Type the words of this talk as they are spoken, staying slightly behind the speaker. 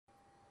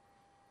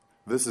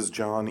This is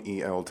John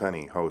E. L.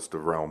 Tenney, host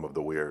of Realm of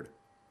the Weird.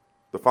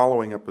 The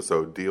following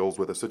episode deals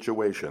with a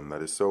situation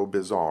that is so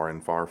bizarre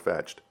and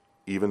far-fetched,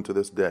 even to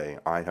this day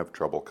I have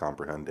trouble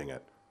comprehending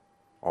it,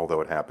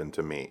 although it happened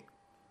to me.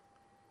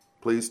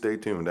 Please stay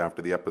tuned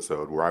after the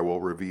episode where I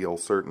will reveal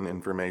certain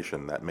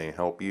information that may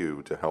help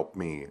you to help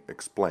me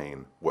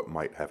explain what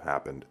might have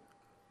happened.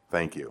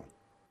 Thank you.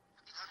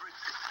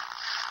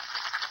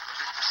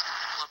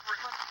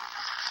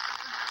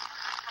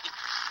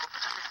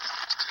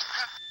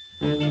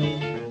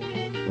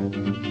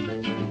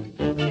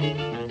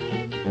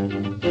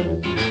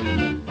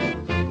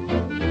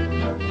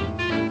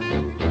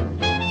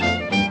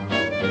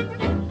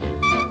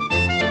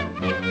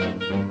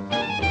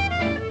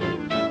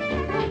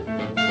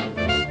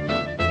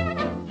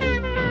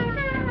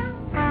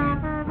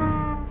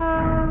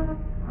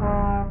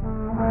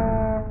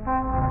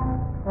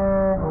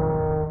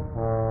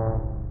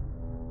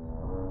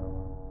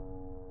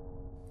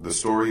 The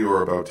story you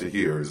are about to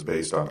hear is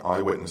based on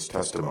eyewitness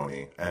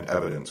testimony and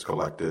evidence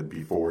collected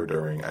before,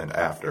 during, and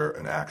after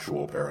an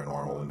actual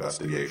paranormal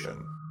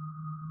investigation.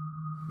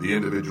 The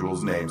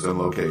individuals' names and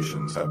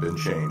locations have been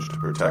changed to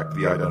protect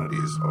the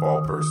identities of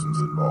all persons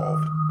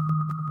involved.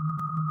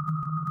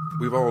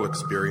 We've all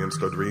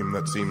experienced a dream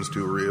that seems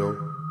too real,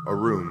 a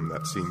room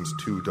that seems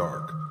too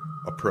dark,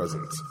 a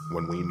presence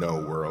when we know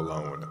we're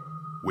alone.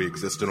 We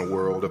exist in a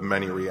world of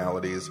many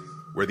realities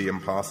where the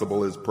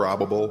impossible is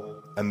probable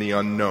and the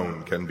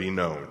unknown can be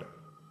known.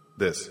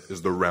 This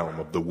is the realm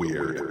of the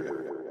weird.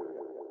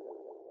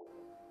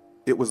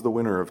 It was the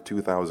winter of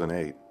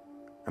 2008,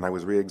 and I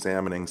was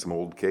re-examining some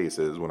old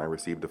cases when I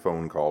received a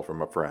phone call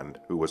from a friend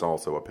who was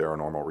also a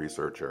paranormal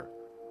researcher.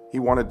 He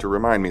wanted to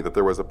remind me that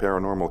there was a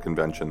paranormal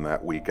convention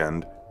that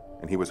weekend,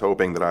 and he was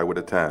hoping that I would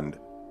attend.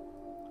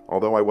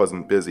 Although I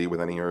wasn't busy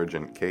with any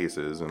urgent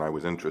cases and I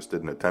was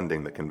interested in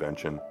attending the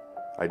convention,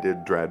 I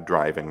did dread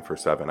driving for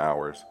 7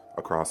 hours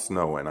across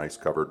snow and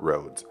ice-covered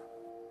roads.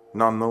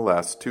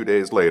 Nonetheless, 2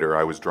 days later,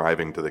 I was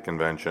driving to the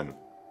convention.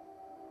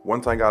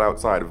 Once I got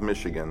outside of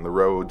Michigan, the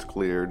roads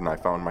cleared and I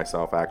found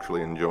myself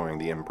actually enjoying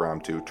the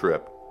impromptu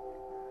trip.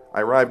 I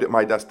arrived at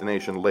my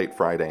destination late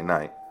Friday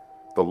night.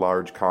 The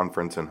large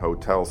conference and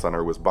hotel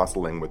center was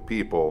bustling with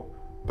people,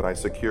 but I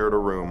secured a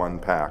room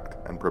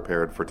unpacked and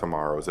prepared for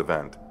tomorrow's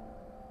event.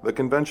 The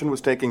convention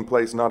was taking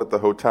place not at the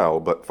hotel,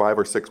 but 5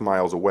 or 6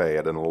 miles away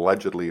at an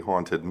allegedly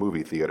haunted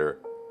movie theater.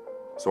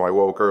 So I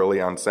woke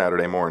early on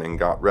Saturday morning,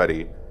 got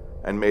ready,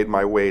 and made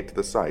my way to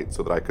the site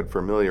so that I could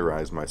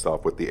familiarize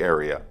myself with the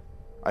area.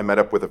 I met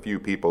up with a few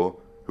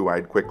people who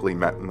I'd quickly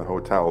met in the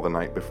hotel the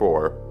night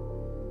before,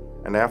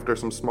 and after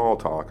some small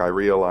talk I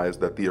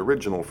realized that the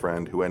original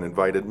friend who had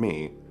invited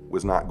me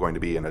was not going to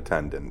be in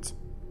attendance.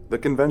 The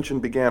convention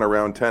began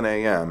around 10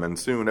 a.m. and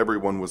soon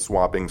everyone was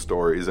swapping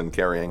stories and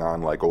carrying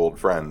on like old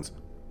friends.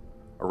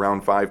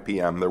 Around 5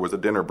 p.m. there was a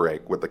dinner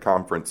break with the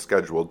conference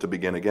scheduled to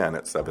begin again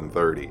at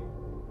 7:30.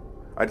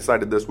 I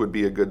decided this would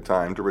be a good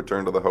time to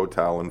return to the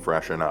hotel and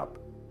freshen up.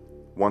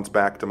 Once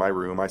back to my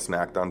room, I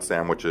snacked on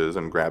sandwiches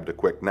and grabbed a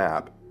quick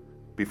nap.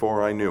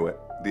 Before I knew it,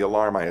 the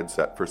alarm I had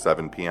set for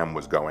 7 p.m.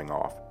 was going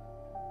off.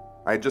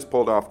 I had just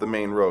pulled off the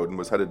main road and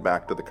was headed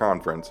back to the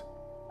conference,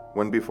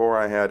 when before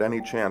I had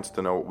any chance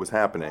to know what was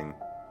happening,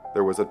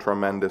 there was a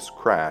tremendous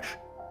crash,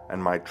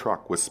 and my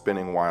truck was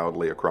spinning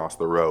wildly across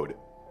the road.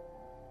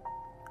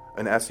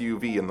 An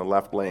SUV in the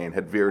left lane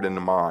had veered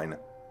into mine.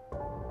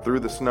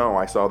 Through the snow,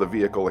 I saw the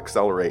vehicle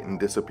accelerate and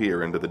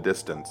disappear into the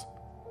distance.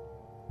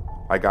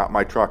 I got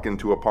my truck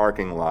into a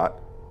parking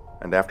lot,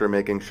 and after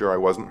making sure I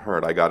wasn't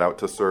hurt, I got out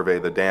to survey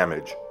the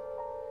damage.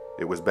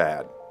 It was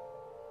bad.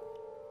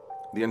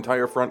 The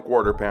entire front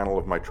quarter panel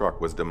of my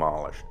truck was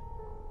demolished.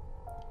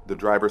 The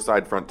driver's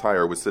side front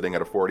tire was sitting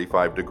at a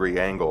 45-degree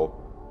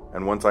angle,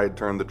 and once I had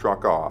turned the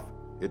truck off,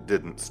 it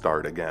didn't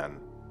start again.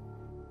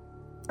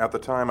 At the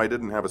time, I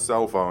didn't have a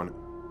cell phone,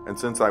 and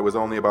since I was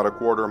only about a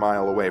quarter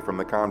mile away from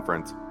the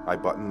conference, I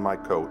buttoned my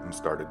coat and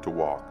started to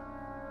walk.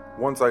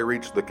 Once I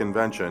reached the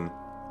convention,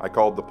 I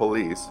called the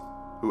police,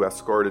 who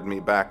escorted me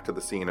back to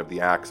the scene of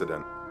the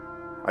accident.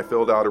 I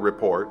filled out a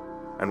report,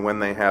 and when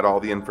they had all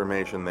the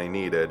information they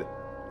needed,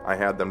 I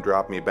had them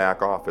drop me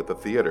back off at the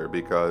theater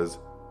because,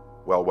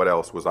 well, what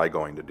else was I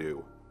going to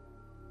do?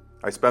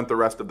 I spent the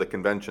rest of the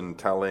convention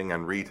telling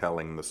and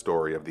retelling the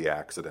story of the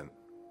accident.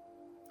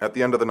 At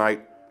the end of the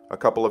night, a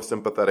couple of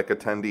sympathetic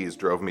attendees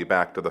drove me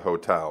back to the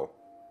hotel.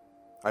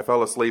 I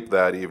fell asleep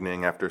that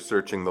evening after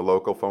searching the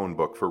local phone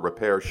book for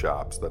repair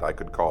shops that I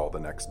could call the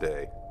next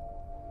day.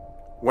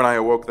 When I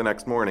awoke the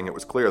next morning, it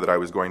was clear that I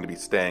was going to be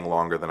staying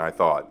longer than I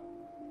thought.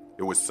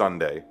 It was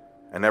Sunday,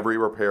 and every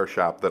repair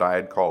shop that I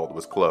had called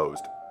was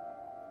closed.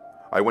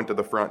 I went to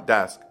the front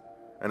desk,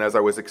 and as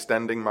I was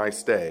extending my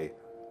stay,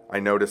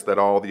 I noticed that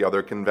all the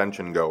other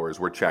convention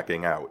goers were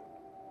checking out.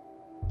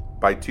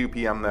 By 2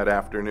 p.m. that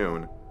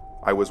afternoon,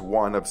 I was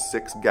one of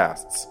 6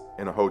 guests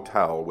in a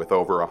hotel with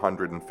over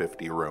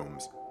 150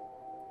 rooms.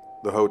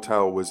 The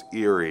hotel was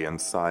eerie and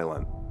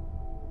silent.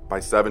 By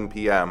 7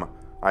 p.m.,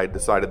 I had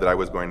decided that I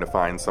was going to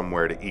find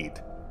somewhere to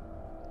eat.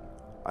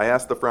 I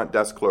asked the front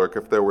desk clerk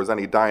if there was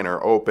any diner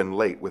open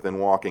late within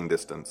walking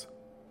distance.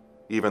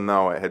 Even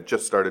though it had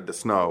just started to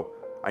snow,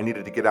 I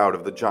needed to get out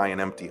of the giant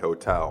empty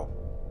hotel.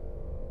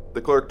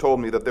 The clerk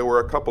told me that there were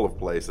a couple of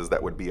places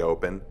that would be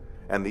open,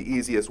 and the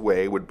easiest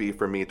way would be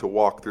for me to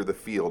walk through the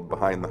field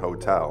behind the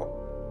hotel.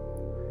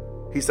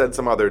 He said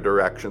some other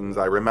directions.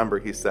 I remember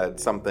he said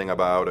something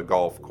about a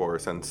golf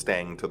course and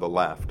staying to the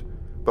left,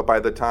 but by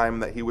the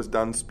time that he was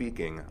done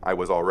speaking, I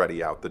was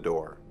already out the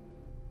door.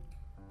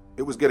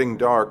 It was getting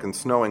dark and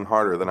snowing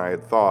harder than I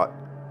had thought.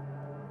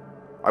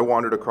 I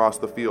wandered across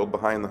the field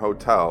behind the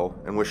hotel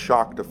and was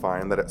shocked to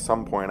find that at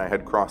some point I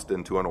had crossed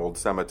into an old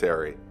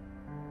cemetery.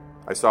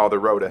 I saw the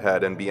road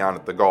ahead and beyond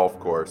at the golf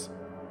course.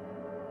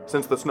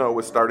 Since the snow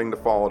was starting to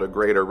fall at a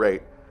greater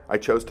rate, I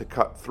chose to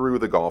cut through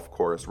the golf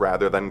course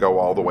rather than go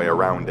all the way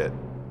around it.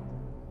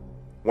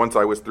 Once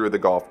I was through the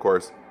golf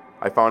course,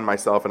 I found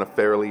myself in a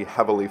fairly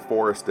heavily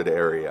forested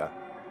area.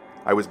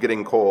 I was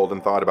getting cold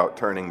and thought about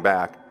turning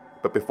back,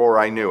 but before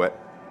I knew it,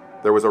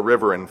 there was a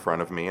river in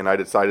front of me and I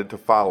decided to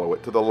follow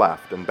it to the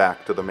left and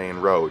back to the main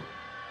road.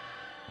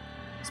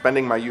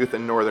 Spending my youth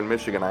in northern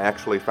Michigan, I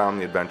actually found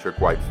the adventure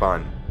quite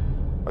fun,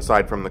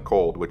 aside from the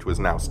cold, which was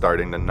now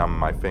starting to numb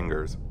my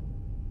fingers.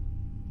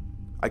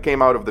 I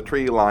came out of the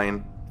tree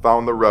line,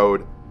 found the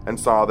road, and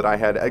saw that I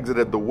had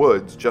exited the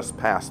woods just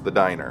past the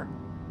diner.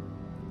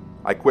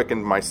 I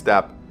quickened my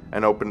step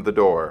and opened the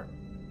door.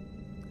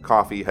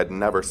 Coffee had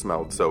never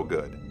smelled so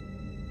good.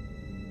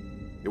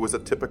 It was a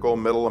typical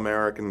middle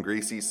American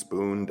greasy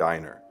spoon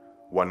diner.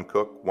 One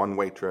cook, one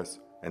waitress,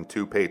 and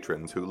two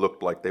patrons who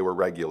looked like they were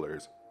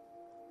regulars.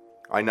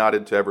 I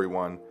nodded to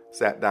everyone,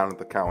 sat down at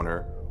the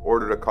counter,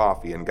 ordered a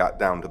coffee, and got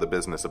down to the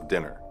business of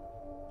dinner.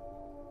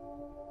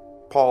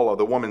 Paula,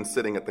 the woman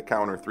sitting at the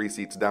counter 3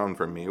 seats down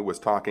from me, was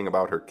talking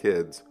about her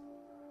kids.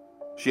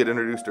 She had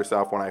introduced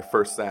herself when I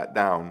first sat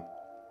down.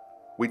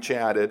 We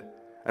chatted,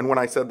 and when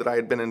I said that I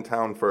had been in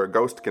town for a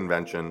ghost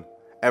convention,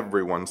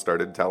 everyone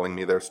started telling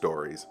me their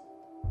stories.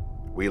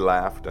 We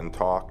laughed and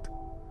talked,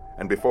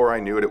 and before I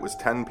knew it, it was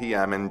 10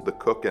 p.m. and the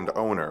cook and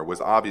owner was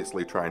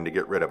obviously trying to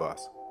get rid of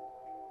us.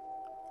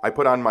 I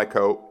put on my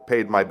coat,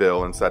 paid my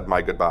bill, and said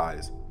my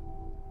goodbyes.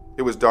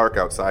 It was dark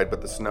outside,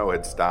 but the snow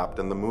had stopped,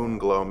 and the moon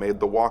glow made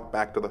the walk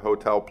back to the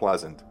hotel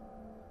pleasant.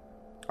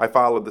 I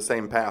followed the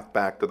same path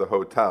back to the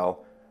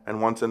hotel,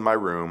 and once in my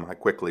room, I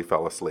quickly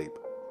fell asleep.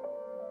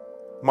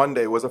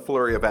 Monday was a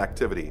flurry of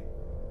activity.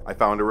 I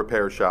found a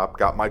repair shop,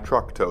 got my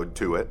truck towed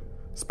to it,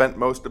 spent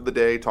most of the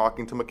day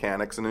talking to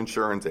mechanics and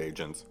insurance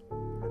agents,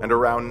 and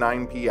around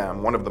 9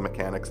 p.m., one of the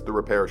mechanics at the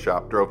repair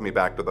shop drove me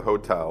back to the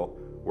hotel,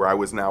 where I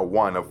was now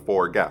one of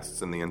 4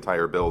 guests in the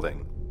entire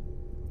building.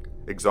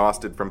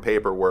 Exhausted from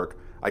paperwork,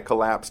 I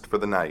collapsed for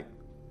the night.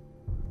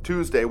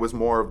 Tuesday was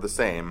more of the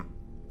same.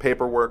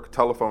 Paperwork,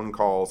 telephone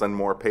calls, and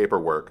more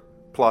paperwork,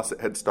 plus it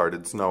had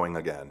started snowing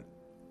again.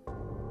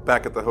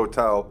 Back at the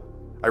hotel,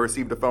 I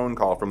received a phone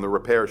call from the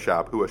repair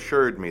shop who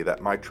assured me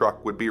that my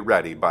truck would be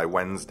ready by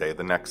Wednesday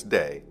the next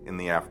day in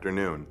the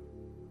afternoon.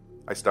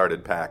 I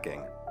started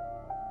packing.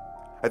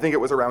 I think it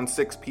was around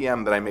 6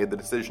 p.m. that I made the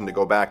decision to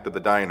go back to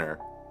the diner.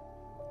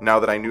 Now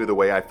that I knew the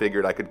way, I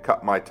figured I could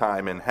cut my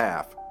time in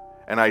half.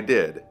 And I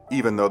did,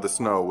 even though the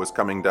snow was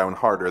coming down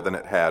harder than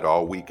it had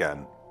all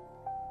weekend.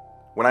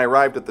 When I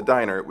arrived at the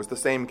diner, it was the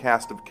same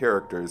cast of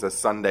characters as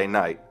Sunday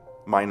night,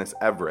 minus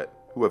Everett,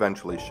 who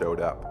eventually showed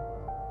up.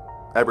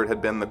 Everett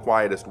had been the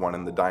quietest one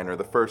in the diner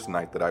the first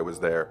night that I was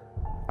there.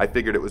 I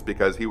figured it was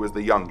because he was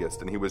the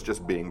youngest and he was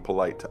just being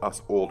polite to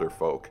us older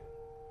folk.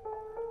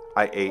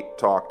 I ate,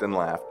 talked, and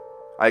laughed.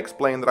 I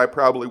explained that I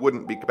probably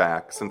wouldn't be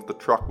back since the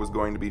truck was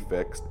going to be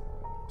fixed,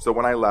 so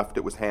when I left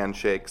it was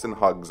handshakes and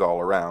hugs all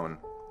around.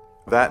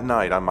 That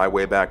night on my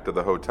way back to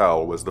the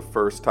hotel was the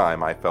first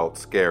time I felt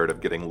scared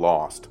of getting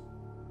lost.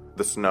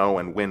 The snow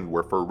and wind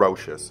were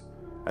ferocious,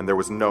 and there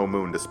was no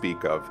moon to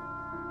speak of.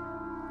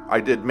 I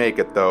did make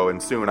it though,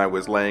 and soon I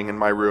was laying in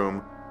my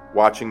room,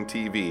 watching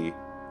TV,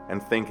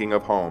 and thinking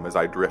of home as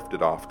I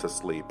drifted off to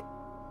sleep.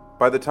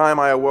 By the time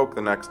I awoke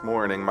the next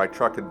morning, my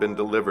truck had been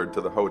delivered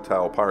to the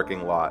hotel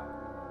parking lot.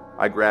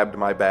 I grabbed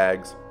my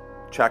bags,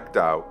 checked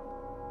out,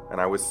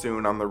 and I was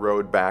soon on the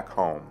road back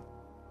home.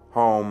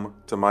 Home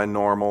to my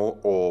normal,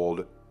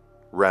 old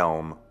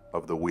realm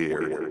of the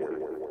weird.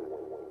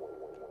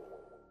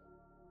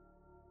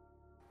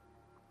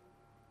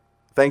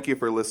 Thank you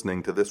for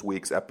listening to this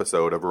week's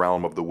episode of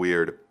Realm of the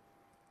Weird.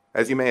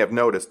 As you may have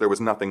noticed, there was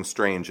nothing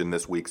strange in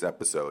this week's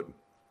episode.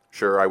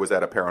 Sure, I was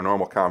at a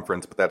paranormal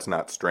conference, but that's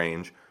not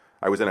strange.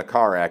 I was in a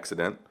car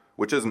accident,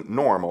 which isn't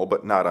normal,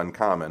 but not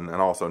uncommon,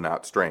 and also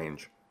not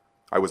strange.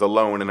 I was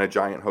alone in a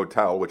giant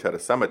hotel which had a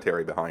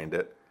cemetery behind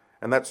it,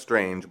 and that's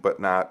strange,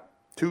 but not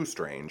too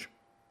strange.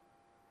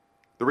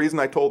 The reason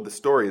I told this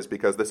story is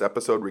because this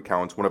episode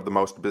recounts one of the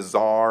most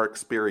bizarre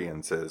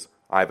experiences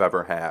I've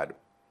ever had.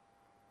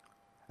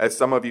 As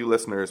some of you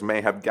listeners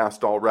may have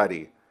guessed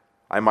already,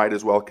 I might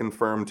as well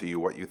confirm to you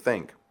what you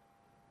think.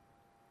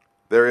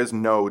 There is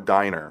no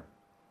diner.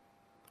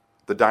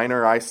 The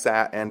diner I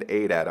sat and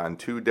ate at on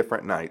 2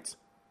 different nights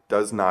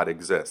does not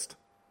exist.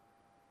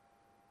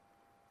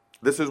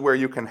 This is where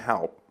you can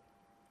help.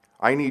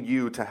 I need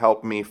you to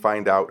help me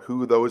find out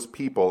who those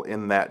people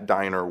in that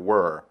diner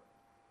were.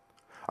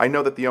 I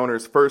know that the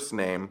owner's first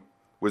name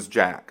was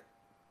Jack.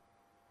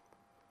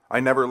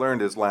 I never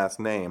learned his last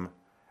name,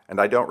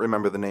 and I don't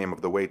remember the name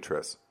of the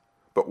waitress.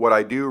 But what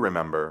I do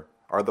remember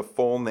are the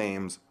full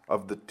names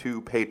of the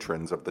 2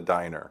 patrons of the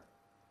diner.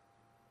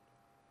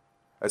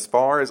 As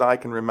far as I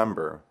can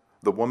remember,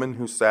 the woman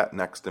who sat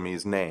next to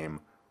me's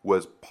name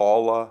was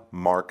Paula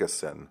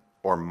Markison,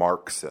 or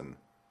Markson.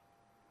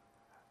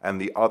 And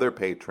the other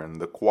patron,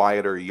 the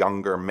quieter,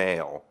 younger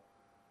male,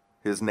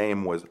 his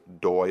name was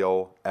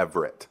Doyle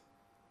Everett.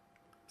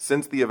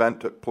 Since the event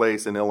took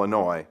place in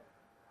Illinois,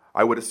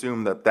 I would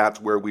assume that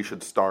that's where we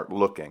should start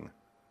looking.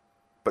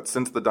 But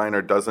since the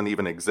diner doesn't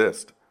even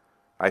exist,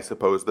 I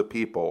suppose the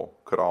people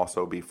could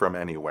also be from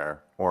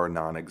anywhere, or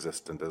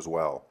non-existent as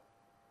well.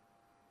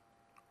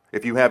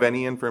 If you have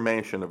any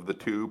information of the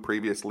 2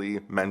 previously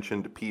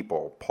mentioned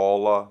people,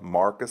 Paula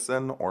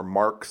Markison or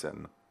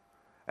Markson,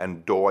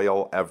 and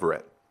Doyle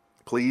Everett,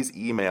 please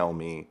email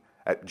me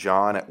at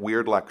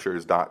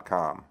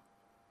john@weirdlectures.com.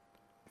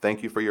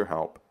 Thank you for your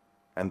help,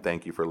 and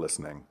thank you for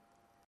listening.